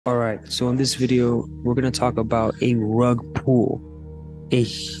All right, so in this video, we're going to talk about a rug pull, a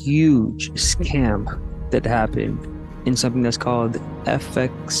huge scam that happened in something that's called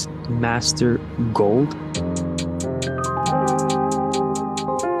FX Master Gold.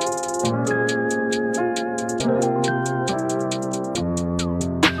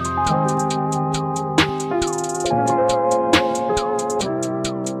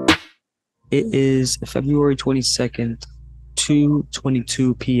 It is February 22nd,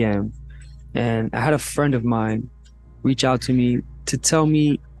 2:22 p.m. And I had a friend of mine reach out to me to tell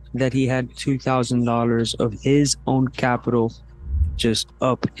me that he had $2,000 of his own capital just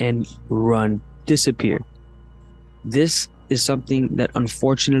up and run, disappear. This is something that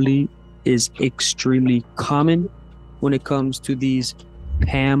unfortunately is extremely common when it comes to these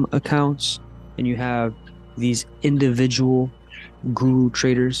PAM accounts, and you have these individual guru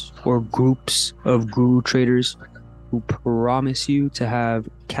traders or groups of guru traders who promise you to have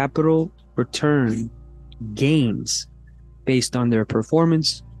capital return gains based on their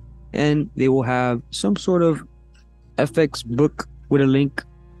performance, and they will have some sort of FX book with a link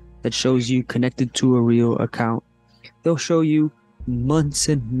that shows you connected to a real account. They'll show you months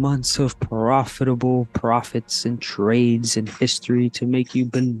and months of profitable profits and trades and history to make you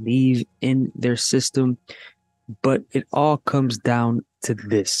believe in their system. But it all comes down to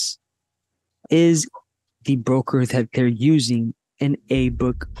this. Is the broker that they're using an A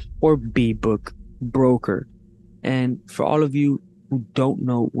book or B book broker? And for all of you who don't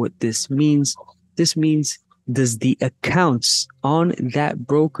know what this means, does the accounts on that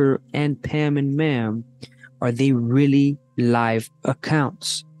broker and PAM and MAM, are they really live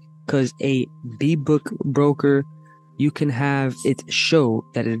accounts? Because a B book broker, you can have it show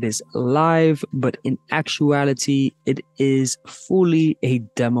that it is live, but in actuality, it is fully a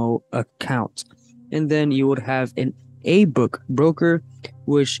demo account. And then you would have an A book broker,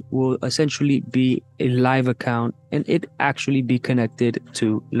 which will essentially be a live account and it actually be connected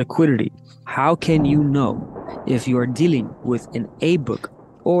to liquidity. How can you know if you are dealing with an A book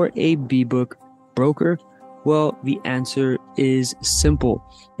or a B book broker? Well, the answer is simple,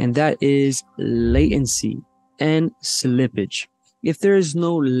 and that is latency and slippage. If there is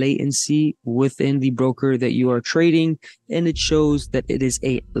no latency within the broker that you are trading and it shows that it is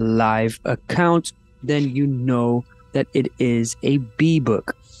a live account, then you know that it is a B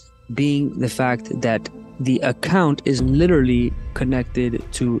book, being the fact that the account is literally connected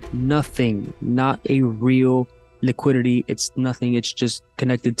to nothing, not a real liquidity. It's nothing. It's just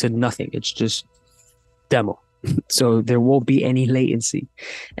connected to nothing. It's just demo. So there won't be any latency.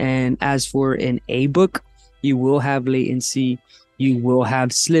 And as for an A book, you will have latency, you will have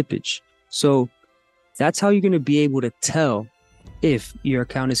slippage. So that's how you're going to be able to tell if your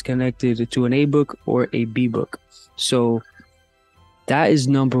account is connected to an A book or a B book. So that is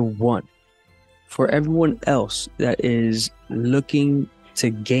number one. For everyone else that is looking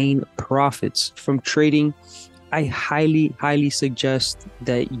to gain profits from trading, I highly suggest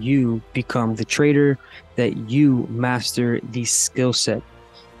that you become the trader, that you master the skill set,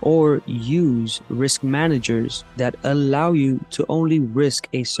 or use risk managers that allow you to only risk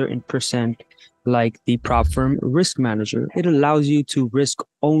a certain percent, like the prop firm risk manager. It allows you to risk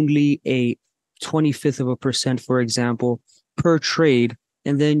only a 25th of a percent, for example, per trade.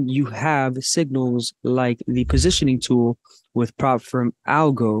 And then you have signals like the positioning tool with prop firm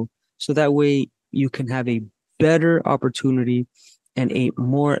algo. So that way you can have a better opportunity and a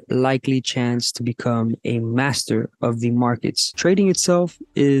more likely chance to become a master of the markets. Trading itself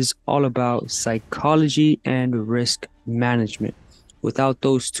is all about psychology and risk management. Without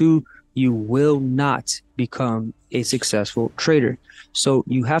those two, you will not become a successful trader. So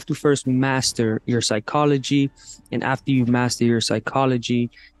you have to first master your psychology. And after you master your psychology,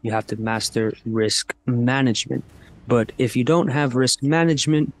 you have to master risk management. But if you don't have risk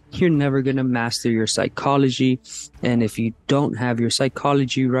management, you're never going to master your psychology. And if you don't have your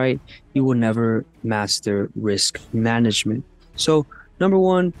psychology right, you will never master risk management. So number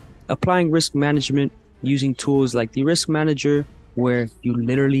one, applying risk management using tools like the risk manager, where you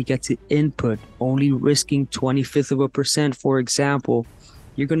literally get to input only risking 25th of a percent, for example,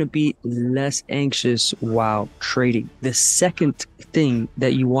 you're going to be less anxious while trading. The second thing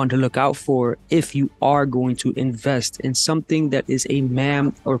that you want to look out for if you are going to invest in something that is a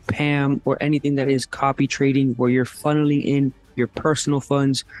MAM or PAM or anything that is copy trading, where you're funneling in your personal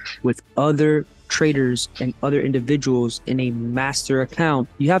funds with other traders and other individuals in a master account,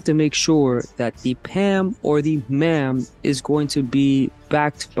 you have to make sure that the PAM or the MAM is going to be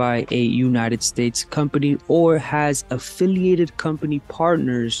backed by a United States company or has affiliated company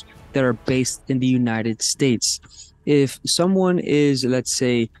partners that are based in the United States. If someone is, let's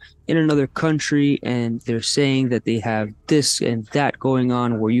say, in another country and they're saying that they have this and that going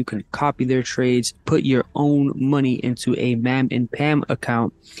on where you can copy their trades, put your own money into a MAM and PAM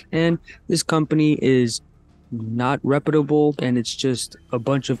account, and this company is not reputable and it's just a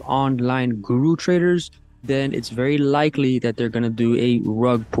bunch of online guru traders, then it's very likely that they're going to do a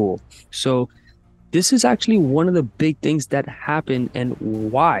rug pull. So this is actually one of the big things that happen and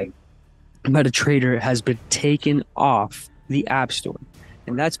why MetaTrader has been taken off the App Store.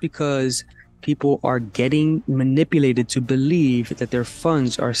 And that's because people are getting manipulated to believe that their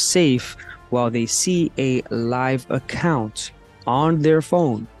funds are safe while they see a live account on their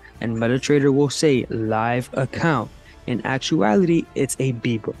phone. And MetaTrader will say live account. In actuality, it's a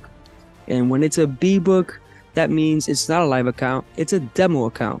B-book. And when it's a B-book, that means it's not a live account, it's a demo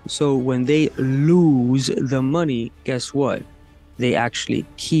account. So when they lose the money, guess what? They actually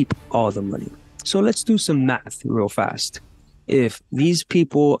keep all the money. So let's do some math real fast. If these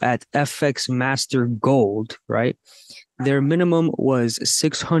people at FX Master Gold, right, their minimum was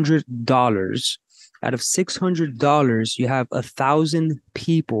 $600. Out of $600, you have 1,000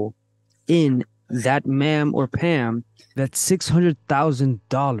 people in that MAM or PAM. That's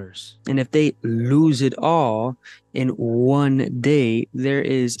 $600,000. And if they lose it all in one day, there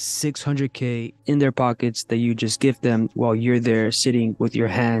is $600K in their pockets that you just give them while you're there sitting with your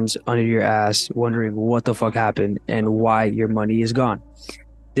hands under your ass, wondering what the fuck happened and why your money is gone.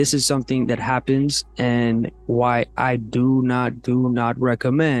 This is something that happens and why I do not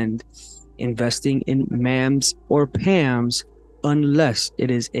recommend investing in MAMs or PAMs unless it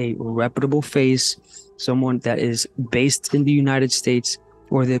is a reputable face, someone that is based in the United States,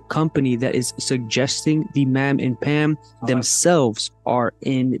 or the company that is suggesting the MAM and PAM themselves are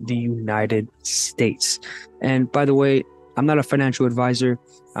in the United States. And by the way, I'm not a financial advisor.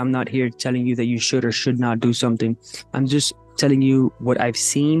 I'm not here telling you that you should or should not do something. I'm just telling you what I've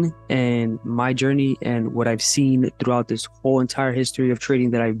seen and my journey and what I've seen throughout this whole entire history of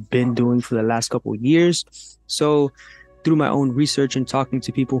trading that I've been doing for the last couple of years. So through my own research and talking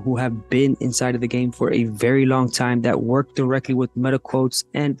to people who have been inside of the game for a very long time, that work directly with meta quotes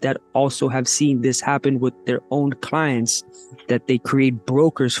and that also have seen this happen with their own clients that they create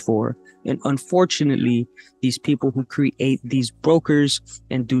brokers for. And unfortunately, these people who create these brokers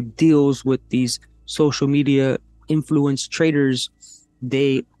and do deals with these social media influence traders,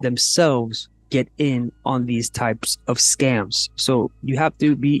 they themselves get in on these types of scams. So you have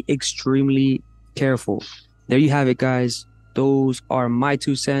to be extremely careful. There you have it, guys. Those are my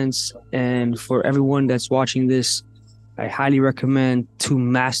 2 cents. And for everyone that's watching this, I highly recommend to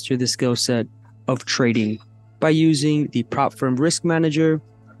master the skill set of trading by using the prop firm risk manager.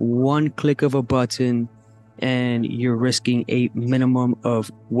 One click of a button and you're risking a minimum of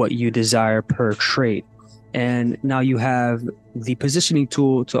what you desire per trade. And now you have the positioning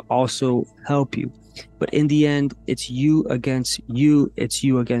tool to also help you. But in the end, it's you against you. It's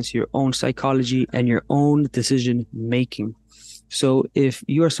you against your own psychology and your own decision making. So if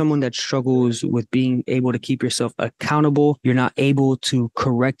you are someone that struggles with being able to keep yourself accountable, you're not able to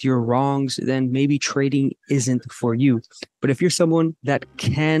correct your wrongs, then maybe trading isn't for you. But if you're someone that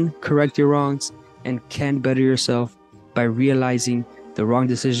can correct your wrongs and can better yourself by realizing the wrong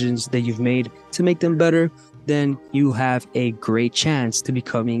decisions that you've made to make them better, then you have a great chance to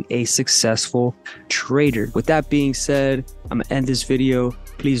becoming a successful trader. With that being said, I'm gonna end this video.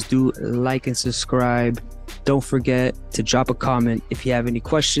 Please do like and subscribe. Don't forget to drop a comment. If you have any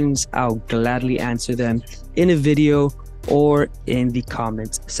questions, I'll gladly answer them in a video or in the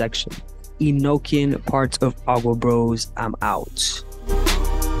comments section. Enochian, part of Agua Bros. I'm out.